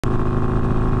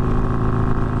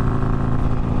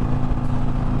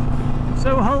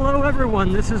Hello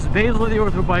everyone, this is Basil the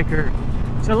Ortho Biker.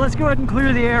 So let's go ahead and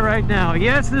clear the air right now.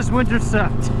 Yes, this winter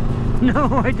sucked. No,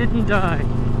 I didn't die.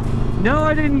 No,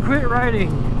 I didn't quit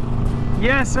riding.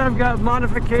 Yes, I've got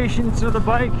modifications to the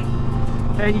bike.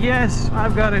 And yes,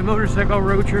 I've got a motorcycle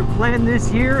road trip planned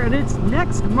this year, and it's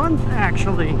next month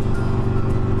actually.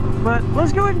 But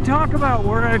let's go ahead and talk about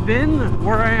where I've been,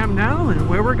 where I am now, and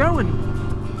where we're going.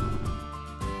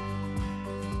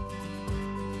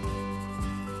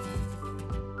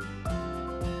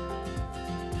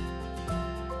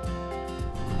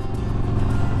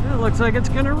 Looks like it's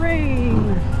gonna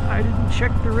rain. I didn't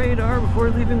check the radar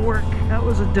before leaving work. That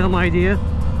was a dumb idea.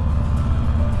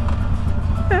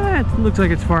 It looks like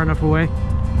it's far enough away.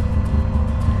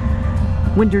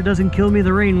 Winter doesn't kill me,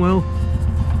 the rain will.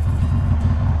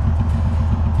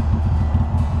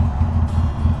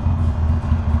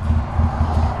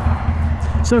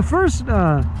 So first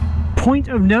point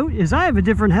of note is I have a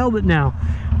different helmet now.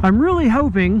 I'm really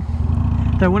hoping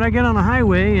that when I get on the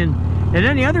highway and at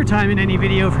any other time in any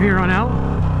video from here on out,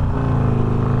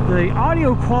 the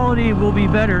audio quality will be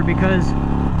better, because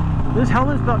this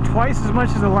helmet's about twice as much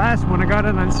as the last one. I got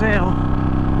it on sale.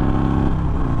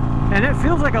 And it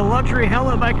feels like a luxury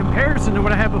helmet by comparison to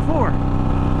what I had before.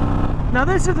 Now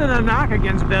this isn't a knock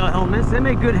against Bell helmets. They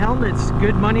make good helmets,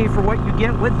 good money for what you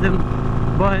get with them.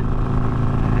 But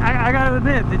I gotta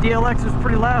admit, the DLX is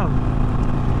pretty loud.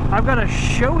 I've got a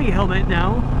showy helmet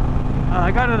now. I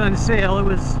got it on sale.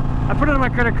 I put it on my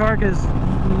credit card because,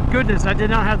 goodness, I did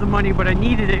not have the money, but I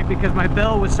needed it because my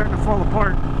Bell was starting to fall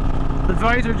apart. The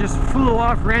visor just flew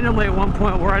off randomly at one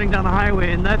point while riding down the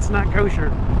highway, and that's not kosher.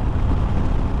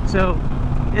 So,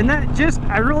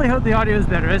 I really hope the audio is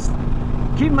better. It's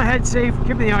keeping my head safe,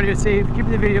 keeping the audio safe,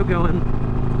 keeping the video going.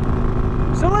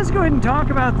 So let's go ahead and talk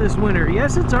about this winter.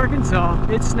 Yes, it's Arkansas.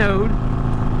 It snowed.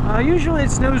 Usually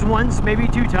it snows once, maybe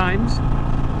 2 times.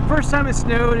 First time it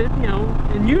snowed,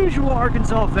 in usual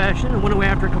Arkansas fashion, it went away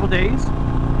after a couple days.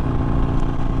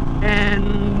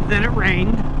 And then it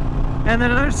rained. And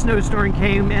then another snowstorm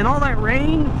came, and all that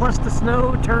rain plus the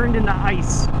snow turned into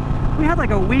ice. We had like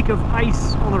a week of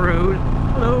ice on the road.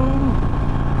 Hello.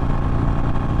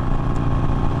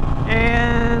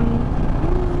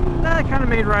 And that kind of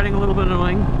made riding a little bit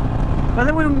annoying. But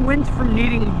then we went from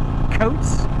needing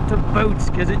coats to boats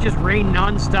because it just rained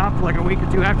non-stop for like a week or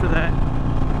 2 after that.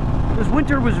 This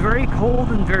winter was very cold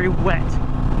and very wet.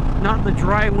 Not the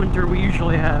dry winter we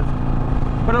usually have.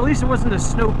 But at least it wasn't a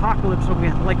snowpocalypse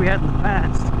like we had in the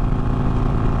past.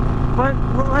 But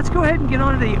let's go ahead and get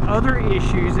on to the other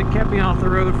issues that kept me off the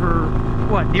road for,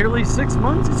 what, nearly 6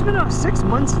 months? It's been about 6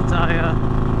 months since I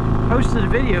posted a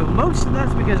video. Most of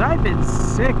that's because I've been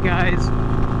sick, guys.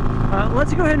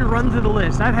 Let's go ahead and run through the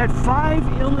list. I've had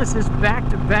 5 illnesses back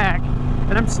to back,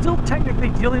 and I'm still technically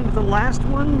dealing with the last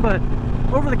one, but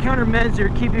over-the-counter meds are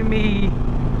keeping me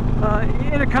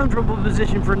in a comfortable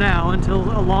position for now until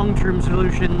a long-term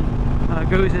solution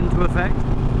goes into effect.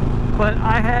 But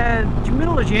I had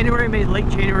middle of January, maybe late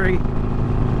January,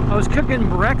 I was cooking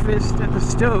breakfast at the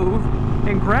stove,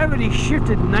 and gravity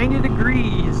shifted 90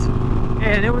 degrees,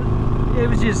 and it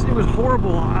was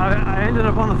horrible. I ended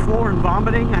up on the floor and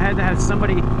vomiting. I had to have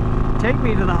somebody take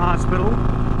me to the hospital,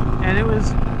 and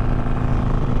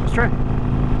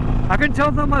I couldn't tell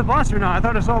if that was my boss or not. I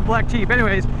thought I saw a black Jeep.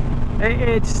 Anyways,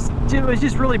 it was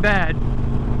just really bad.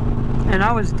 And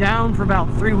I was down for about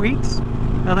 3 weeks.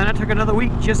 And then I took another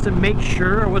week just to make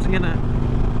sure it wasn't going to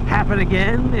happen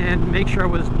again, and make sure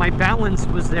my balance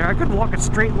was there. I couldn't walk a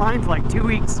straight line for like 2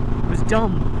 weeks. It was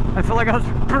dumb. I felt like I was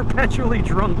perpetually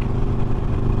drunk.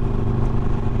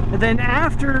 And then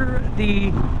after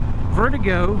the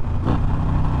vertigo,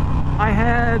 I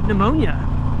had pneumonia.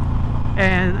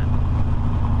 And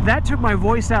that took my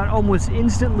voice out almost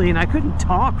instantly, and I couldn't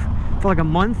talk for like a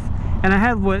month. And I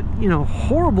had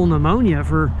horrible pneumonia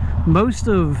for most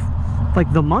of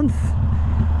like the month,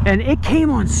 and it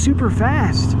came on super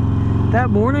fast.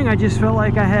 That morning I just felt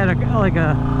like I had a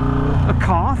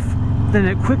cough, then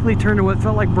it quickly turned to what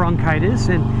felt like bronchitis,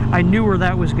 and I knew where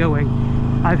that was going.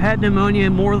 I've had pneumonia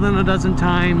more than a dozen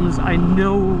times. I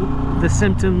know the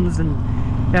symptoms, and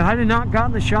if I had not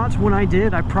gotten the shots when I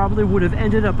did, I probably would have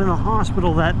ended up in the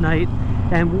hospital that night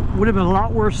and would have been a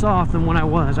lot worse off than when I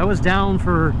was. I was down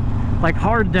for,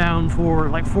 hard down for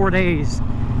 4 days,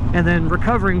 and then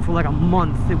recovering for like a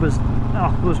month. It was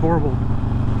horrible.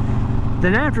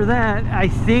 Then after that, I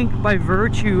think by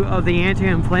virtue of the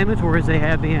anti-inflammatories they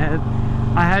had me at,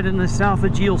 I had an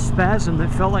esophageal spasm that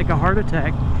felt like a heart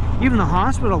attack. Even the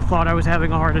hospital thought I was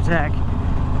having a heart attack.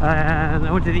 And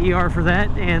I went to the ER for that,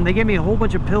 and they gave me a whole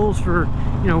bunch of pills for,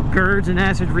 GERDs and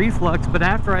acid reflux. But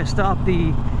after I stopped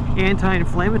the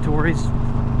anti-inflammatories,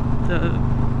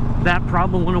 that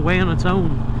problem went away on its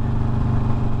own.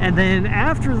 And then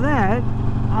after that,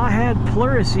 I had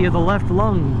pleurisy of the left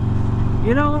lung.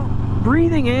 You know,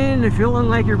 breathing in and feeling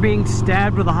like you're being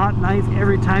stabbed with a hot knife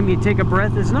every time you take a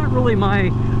breath is not really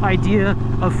my idea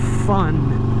of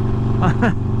fun.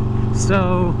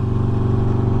 So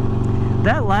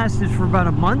that lasted for about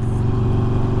a month,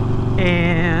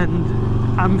 and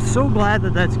I'm so glad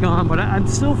that that's gone, but I'm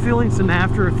still feeling some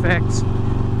after effects,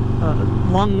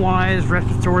 lung-wise,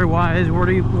 respiratory-wise,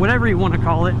 whatever you want to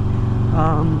call it,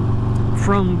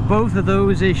 from both of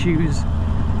those issues,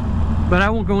 but I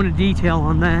won't go into detail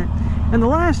on that. And the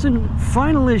last and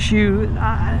final issue,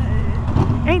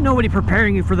 ain't nobody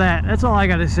preparing you for that. That's all I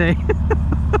gotta say.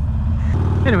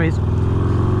 Anyways,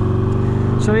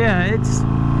 so yeah, it's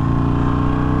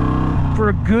for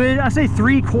a good, I say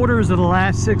 3/4 of the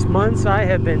last 6 months, I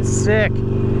have been sick.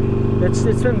 It's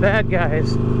been bad,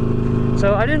 guys.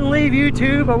 So I didn't leave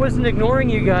YouTube. I wasn't ignoring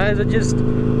you guys. I just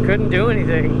couldn't do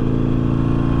anything.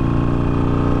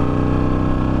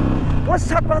 Let's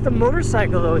talk about the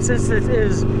motorcycle, though, since it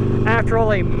is, after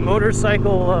all, a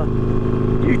motorcycle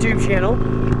YouTube channel.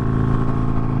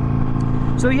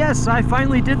 So yes, I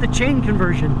finally did the chain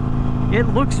conversion. It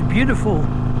looks beautiful.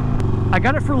 I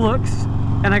got it for looks,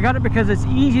 and I got it because it's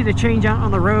easy to change out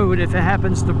on the road if it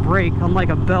happens to break, unlike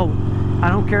a belt. I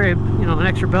don't carry, an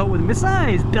extra belt with me.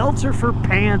 Besides, belts are for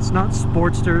pants, not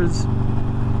sportsters.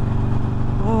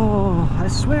 Oh, I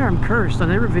swear I'm cursed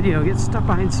on every video. I get stuck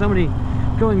behind somebody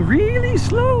going really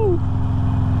slow.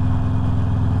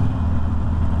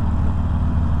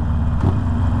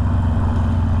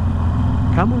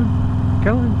 Come on,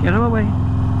 get out of my way.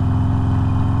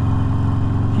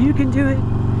 You can do it.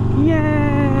 Yay!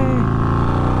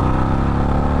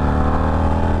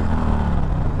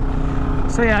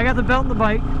 So yeah, I got the belt on the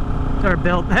bike, or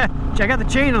belt, I got the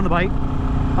chain on the bike.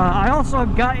 I also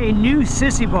got a new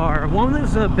sissy bar, one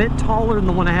that's a bit taller than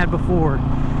the one I had before,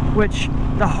 which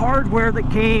the hardware that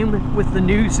came with the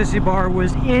new sissy bar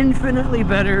was infinitely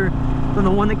better than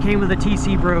the one that came with the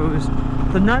TC Bros.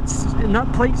 The nuts and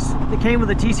nut plates that came with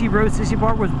the TC Bros sissy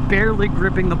bar was barely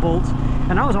gripping the bolts,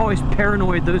 and I was always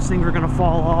paranoid those things were going to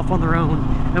fall off on their own.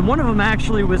 And one of them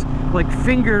actually was like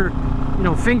finger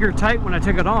tight when I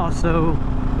took it off, so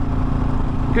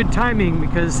good timing,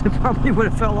 because it probably would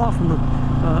have fell off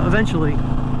eventually.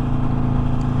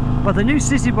 But the new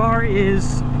sissy bar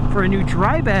is for a new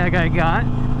dry bag I got,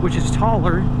 which is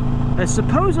taller, that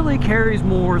supposedly carries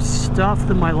more stuff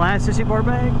than my last sissy bar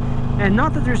bag. And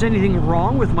not that there's anything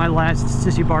wrong with my last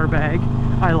sissy bar bag.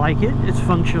 I like it, it's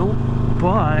functional,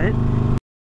 but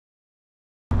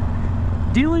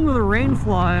dealing with a rain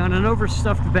fly on an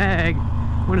overstuffed bag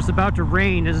when it's about to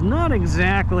rain is not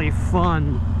exactly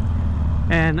fun.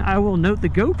 And I will note the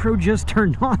GoPro just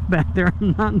turned on back there.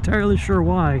 I'm not entirely sure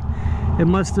why. It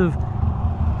must have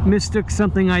mistook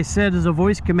something I said as a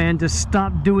voice command to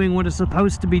stop doing what it's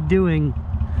supposed to be doing.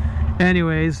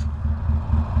 Anyways,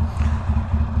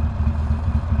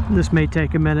 this may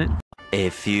take a minute. A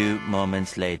few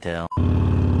moments later.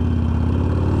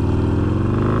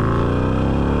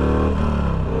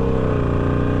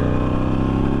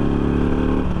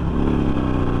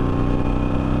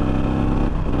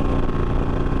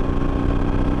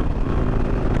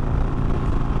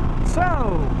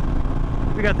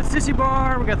 We got the sissy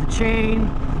bar, we got the chain.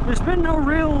 There's been no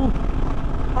real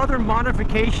other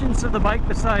modifications to the bike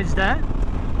besides that.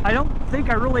 I don't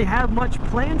think I really have much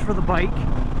planned for the bike,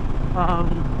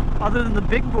 other than the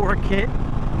big bore kit.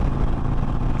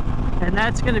 And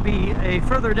that's going to be a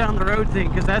further down the road thing,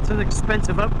 because that's an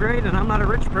expensive upgrade and I'm not a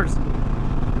rich person.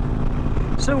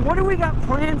 So what do we got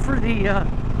planned for the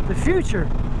future?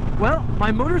 Well,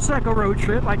 my motorcycle road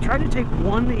trip, I try to take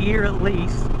one a year at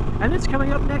least, and it's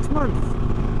coming up next month.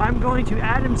 I'm going to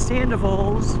Adam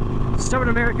Sandoval's Stubborn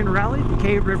American Rally at the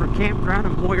Cave River Campground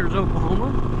in Moyers,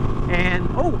 Oklahoma. And,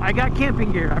 oh, I got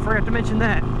camping gear. I forgot to mention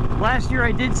that. Last year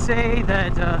I did say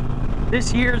that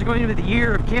this year is going to be the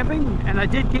year of camping, and I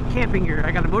did get camping gear.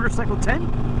 I got a motorcycle tent.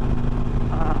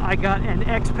 I got an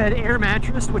X-Ped air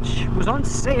mattress, which was on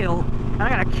sale, and I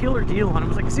got a killer deal on it. It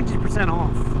was like 60%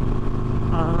 off.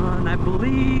 And I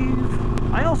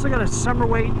believe I also got a summer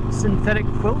weight synthetic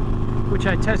quilt, which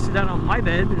I tested out on my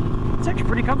bed, and it's actually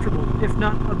pretty comfortable, if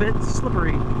not a bit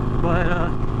slippery. But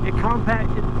it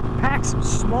packs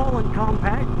small and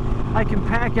compact. I can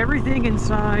pack everything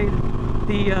inside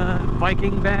the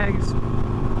Viking bags.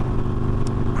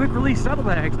 Quick release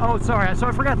saddlebags. Oh, sorry, so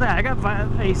I forgot that. I got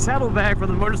a saddlebag for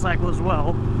the motorcycle as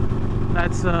well.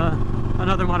 That's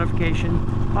another modification.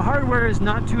 The hardware is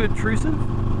not too obtrusive.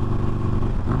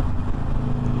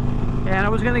 And I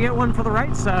was going to get one for the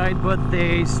right side, but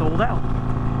they sold out.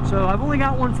 So I've only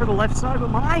got one for the left side, but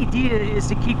my idea is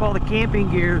to keep all the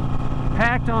camping gear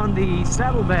packed on the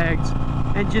saddlebags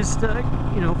and just,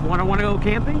 you know, when I want to go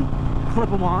camping, clip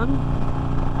them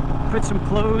on, put some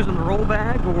clothes in the roll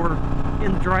bag or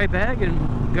in the dry bag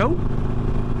and go.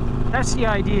 That's the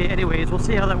idea anyways. We'll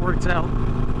see how that works out.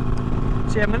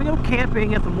 So yeah, I'm going to go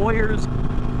camping at the Moyers,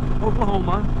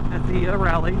 Oklahoma at the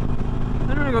rally.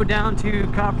 Then I'm going to go down to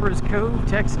Copper's Cove,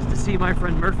 Texas to see my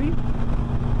friend Murphy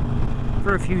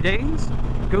for a few days.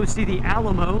 Go see the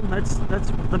Alamo. That's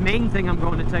the main thing I'm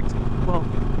going to Texas. Well,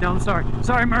 no, I'm sorry.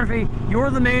 Sorry, Murphy.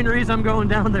 You're the main reason I'm going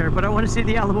down there, but I want to see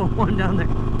the Alamo one down there.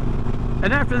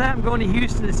 And after that, I'm going to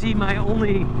Houston to see my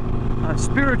only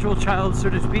spiritual child,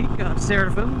 so to speak,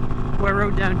 Seraphim, who I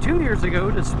wrote down 2 years ago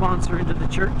to sponsor into the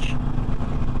church.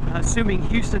 Assuming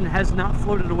Houston has not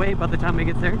floated away by the time I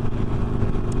get there.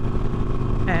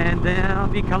 And then I'll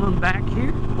be coming back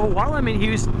here. Oh, while I'm in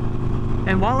Houston,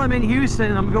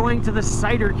 I'm going to the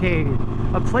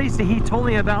Cidercade, a place that he told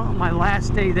me about on my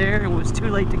last day there and was too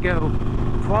late to go.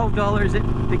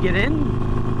 $12 to get in,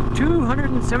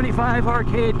 275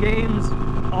 arcade games,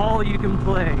 all you can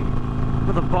play,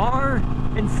 with a bar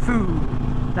and food.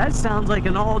 That sounds like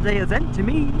an all-day event to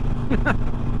me.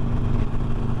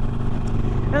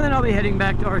 And then I'll be heading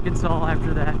back to Arkansas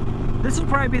after that. This will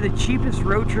probably be the cheapest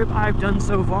road trip I've done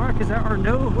so far because there are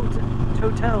no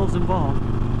hotels involved.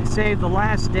 I saved the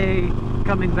last day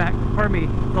coming back, pardon me,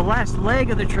 the last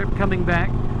leg of the trip coming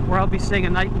back, where I'll be staying a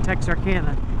night in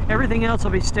Texarkana. Everything else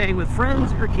I'll be staying with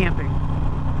friends or camping.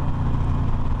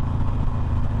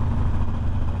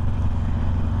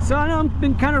 So I know I've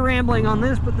been kind of rambling on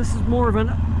this, but this is more of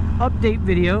an update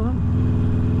video.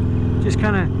 Just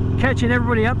kind of catching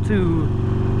everybody up to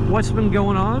what's been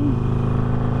going on.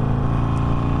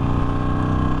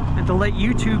 And to let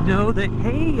YouTube know that,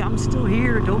 hey, I'm still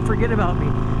here, don't forget about me.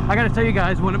 I gotta tell you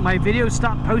guys, when my videos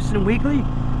stopped posting weekly,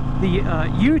 the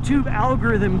YouTube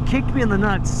algorithm kicked me in the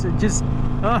nuts. It just,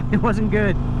 it wasn't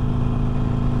good.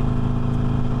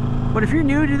 But if you're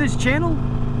new to this channel,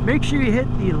 make sure you hit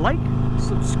the like,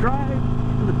 subscribe,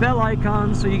 and the bell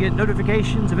icon so you get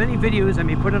notifications of any videos I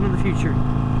may put out in the future.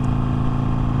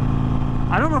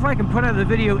 I don't know if I can put out a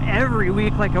video every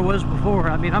week like I was before.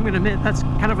 I mean, I'm going to admit that's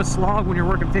kind of a slog when you're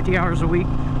working 50 hours a week,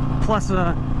 plus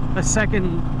a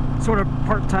second sort of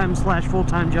part-time /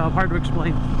 full-time job. Hard to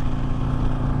explain.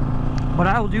 But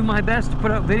I will do my best to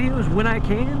put out videos when I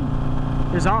can,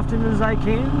 as often as I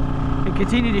can, and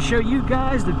continue to show you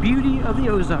guys the beauty of the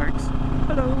Ozarks.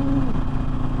 Hello!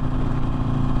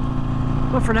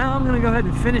 But for now, I'm going to go ahead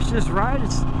and finish this ride.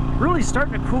 It's really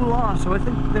starting to cool off, so I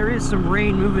think there is some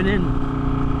rain moving in.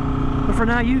 But for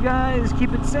now, you guys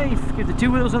keep it safe. Get the 2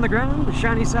 wheels on the ground, the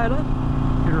shiny side up,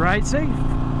 and ride safe.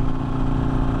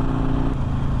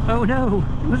 Oh no,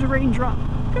 it was a raindrop.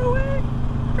 Go away!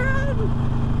 Run!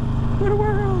 What a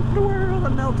world! What a world!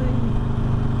 I'm melting.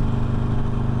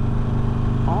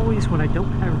 Always when I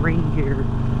don't have rain gear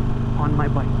on my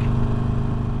bike.